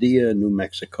Sandia, New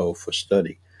Mexico for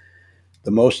study.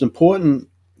 The most important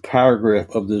paragraph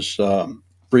of this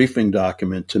briefing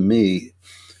document to me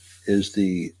is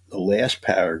the last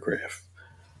paragraph.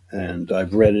 And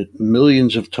I've read it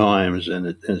millions of times, and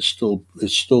it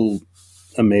still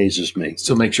amazes me.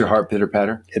 Still makes your heart pitter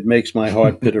patter? It makes my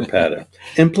heart pitter patter.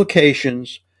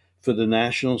 Implications for the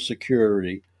national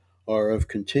security are of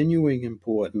continuing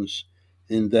importance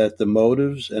in that the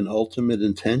motives and ultimate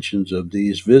intentions of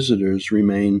these visitors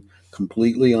remain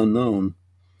completely unknown.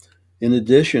 In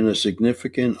addition, a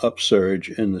significant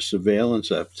upsurge in the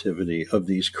surveillance activity of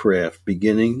these craft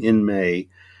beginning in May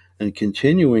and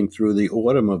continuing through the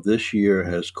autumn of this year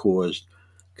has caused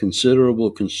considerable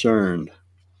concern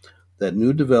that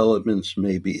new developments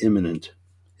may be imminent.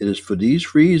 It is for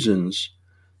these reasons,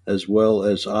 as well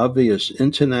as obvious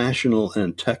international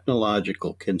and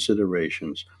technological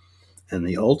considerations, and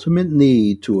the ultimate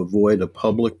need to avoid a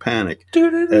public panic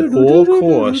at all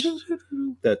costs,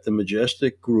 that the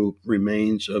Majestic Group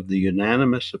remains of the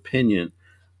unanimous opinion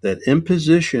that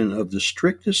imposition of the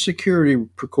strictest security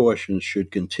precautions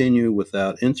should continue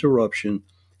without interruption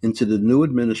into the new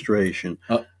administration.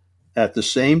 At the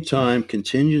same time,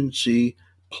 contingency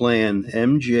plan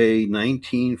MJ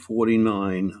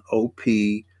 1949 OP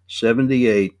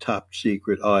 78 top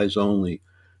secret eyes only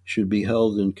should be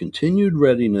held in continued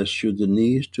readiness should the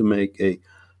need to make a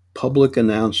public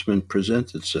announcement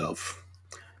present itself.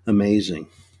 Amazing.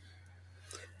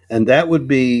 And that would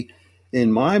be,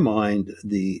 in my mind,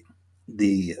 the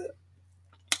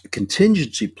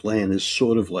contingency plan is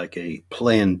sort of like a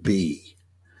plan B,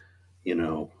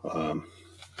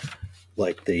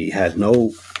 like they had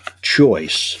no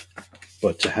choice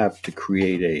but to have to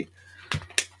create a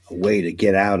way to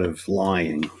get out of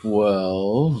lying.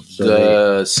 Well,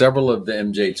 so several of the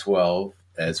MJ-12,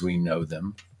 as we know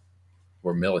them,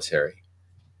 were military.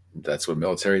 That's what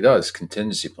military does,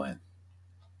 contingency plan.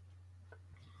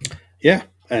 Yeah,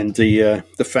 and the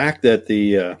fact that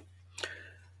the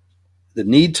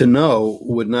need to know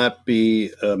would not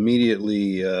be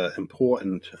immediately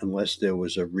important unless there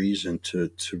was a reason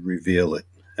to reveal it.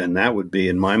 And that would be,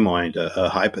 in my mind, a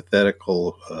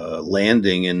hypothetical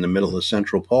landing in the middle of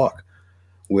Central Park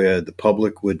where the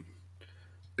public would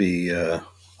be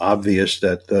obvious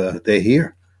that they're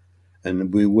here.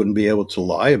 And we wouldn't be able to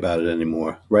lie about it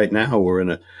anymore. Right now,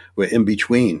 we're in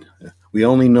between. We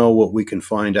only know what we can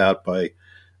find out by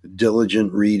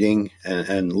diligent reading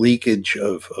and leakage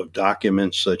of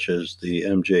documents such as the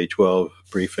MJ-12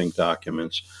 briefing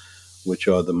documents, which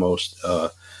are the most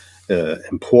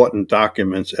important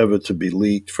documents ever to be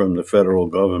leaked from the federal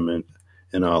government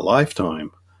in our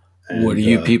lifetime. And, what do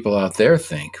you people out there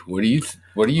think? What do you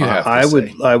have to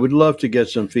say? I would love to get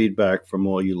some feedback from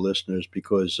all you listeners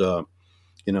because the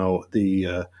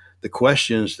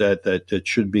questions that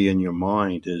should be in your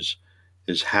mind is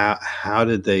how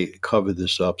did they cover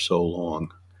this up so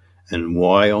long, and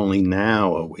why only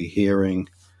now are we hearing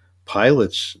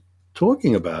pilots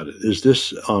talking about it? Is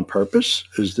this on purpose?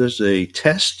 Is this a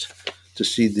test to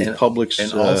see the public's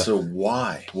and also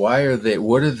why are they?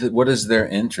 What is their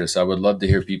interest? I would love to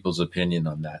hear people's opinion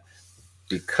on that,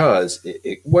 because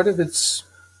what if it's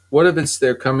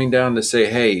they're coming down to say,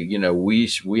 hey,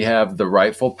 we have the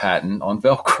rightful patent on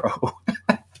Velcro.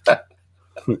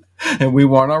 And we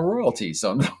want our royalties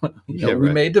on.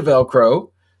 We made the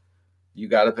Velcro. You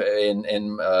got to pay,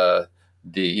 and the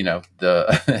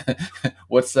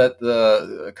what's that,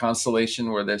 the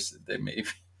constellation where they may,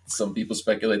 some people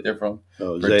speculate they're from.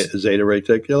 Zeta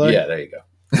Reticuli. Yeah, there you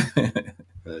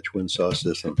go. Twin star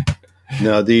system.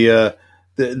 Now the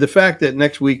fact that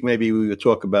next week maybe we would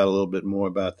talk about a little bit more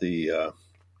about the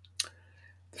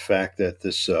fact that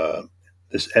this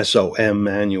SOM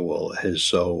manual is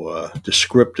so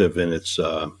descriptive in its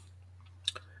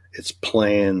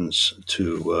plans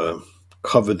to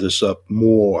cover this up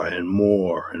more and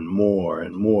more and more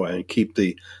and more, and keep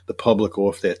the public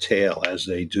off their tail as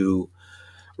they do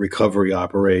recovery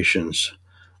operations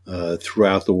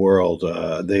throughout the world.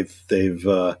 They've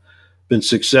been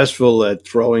successful at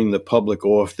throwing the public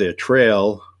off their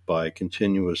trail by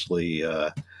continuously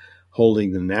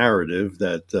holding the narrative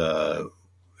that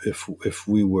if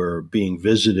we were being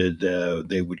visited,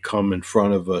 they would come in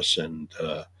front of us and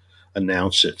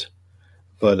announce it.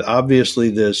 But obviously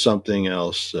there's something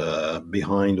else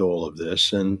behind all of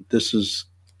this, and this is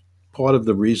part of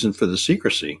the reason for the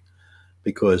secrecy,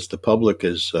 because the public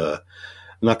is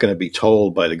not going to be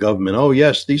told by the government, oh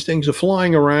yes, these things are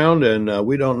flying around, and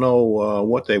we don't know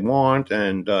what they want,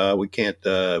 and we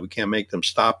can't make them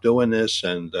stop doing this,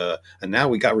 and now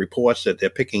we got reports that they're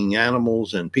picking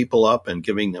animals and people up and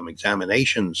giving them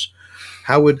examinations.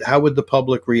 How would the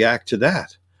public react to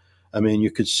that? I mean,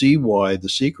 you could see why the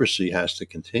secrecy has to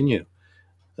continue.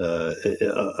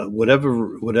 Whatever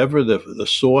the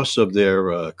source of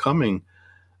their coming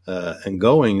and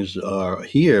goings are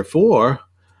here for.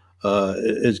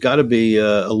 It's got to be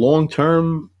a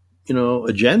long-term,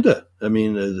 agenda. I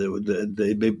mean,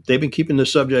 they've been keeping the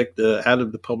subject out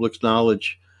of the public's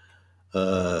knowledge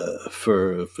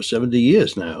for 70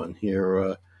 years now, and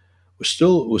here we're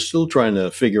still trying to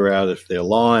figure out if they're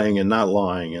lying and not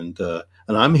lying. And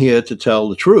I'm here to tell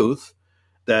the truth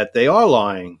that they are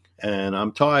lying, and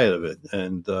I'm tired of it.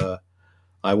 And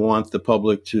I want the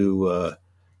public to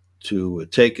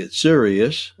take it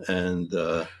serious and.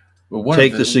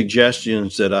 Take the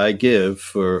suggestions that I give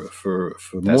for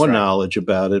more knowledge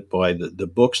about it by the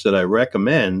books that I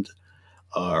recommend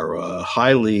are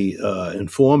highly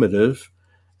informative,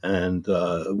 and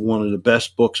one of the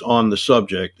best books on the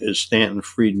subject is Stanton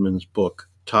Friedman's book,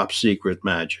 Top Secret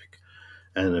Magic.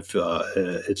 And if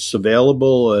it's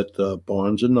available at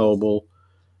Barnes & Noble,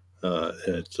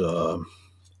 it's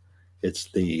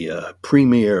the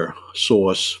premier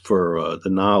source for the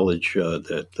knowledge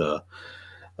that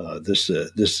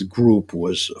this group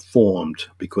was formed,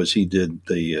 because he did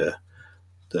the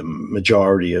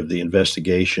majority of the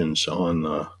investigations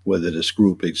on whether this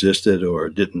group existed or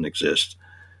didn't exist,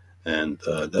 and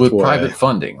that's with private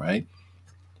funding, right?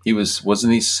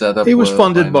 Wasn't he set up? He was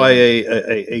funded by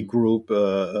a group,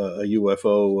 a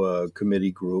UFO committee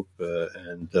group,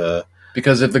 and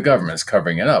because if the government's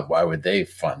covering it up, why would they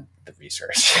fund the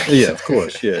research? Yeah, of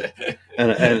course, yeah.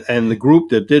 And the group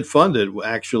that did fund it,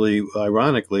 actually,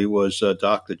 ironically, was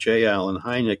Dr. J. Allen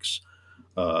Hynek's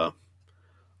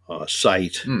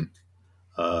site,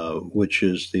 which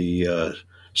is the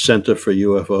Center for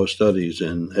UFO Studies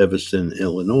in Evanston,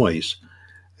 Illinois.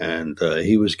 And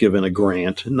he was given a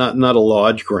grant, not a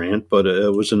large grant, but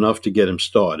it was enough to get him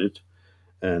started.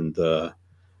 And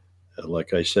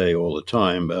like I say all the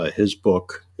time, his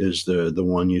book is the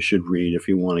one you should read if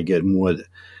you want to get more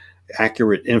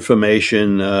accurate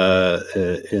information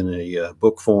in a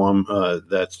book form.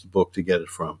 That's the book to get it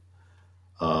from.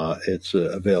 It's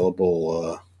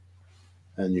available,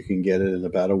 and you can get it in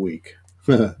about a week.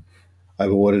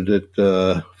 I've ordered it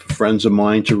for friends of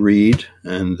mine to read,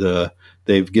 and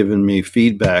they've given me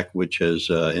feedback, which has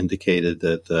indicated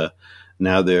that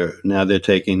now they're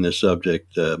taking the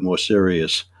subject more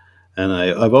serious. And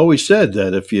I've always said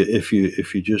that if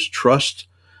you just trust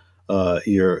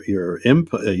your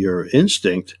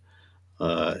instinct,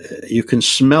 you can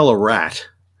smell a rat,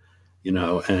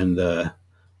 and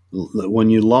when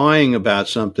you're lying about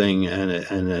something and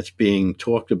it's being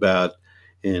talked about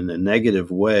in a negative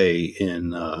way in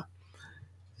the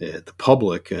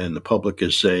public, and the public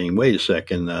is saying, "Wait a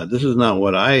second, this is not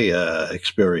what I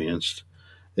experienced,"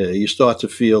 you start to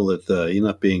feel that you're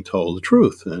not being told the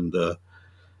truth, and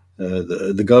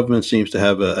the government seems to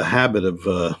have a habit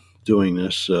of doing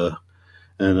this,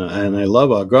 and I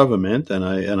love our government, and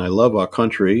I love our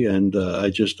country, and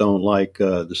I just don't like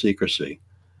the secrecy.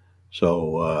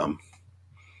 So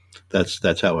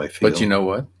that's how I feel. But you know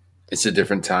what? It's a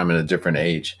different time and a different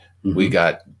age. Mm-hmm. We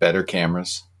got better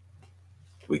cameras.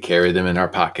 We carry them in our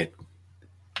pocket.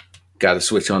 Got to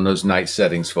switch on those night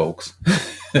settings, folks.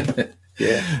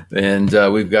 Yeah. And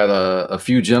we've got a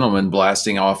few gentlemen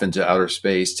blasting off into outer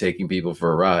space, taking people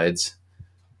for rides.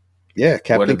 Yeah,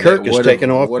 Captain Kirk is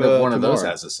taking off. What if one of those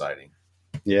has a sighting?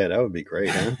 Yeah, that would be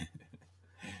great, huh?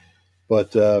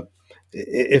 But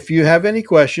if you have any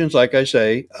questions, like I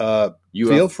say,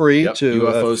 feel free to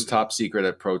UFOs Top Secret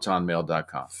at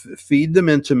protonmail.com. Feed them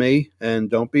into me, and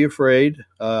don't be afraid.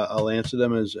 I'll answer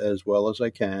them as well as I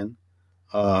can.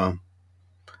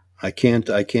 I can't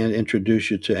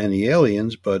introduce you to any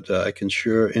aliens, but I can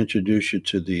sure introduce you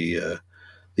to the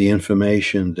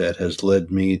information that has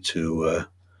led me to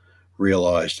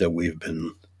realize that we've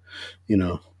been,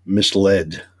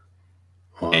 misled.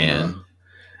 And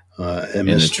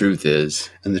the truth is?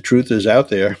 And the truth is out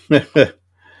there. The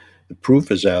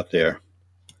proof is out there.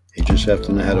 You just have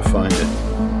to know how to find it.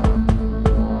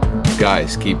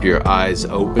 Guys, keep your eyes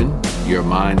open, your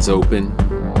minds open.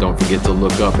 Don't forget to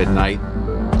look up at night.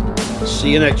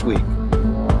 See you next week.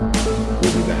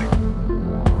 We'll be back.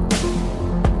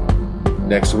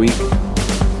 Next week,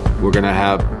 we're going to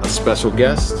have a special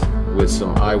guest with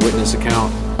some eyewitness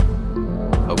account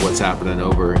of what's happening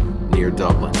over near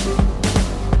Dublin.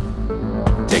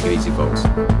 Take it easy, folks.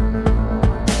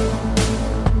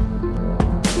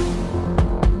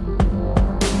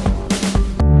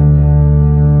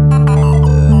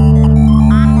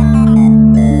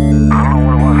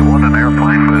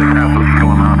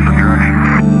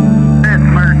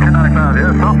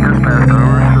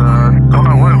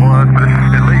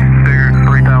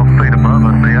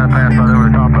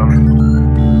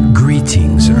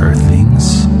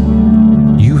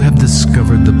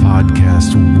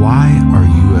 podcast, Why Are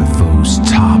UFOs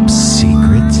Top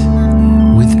Secret?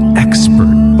 With expert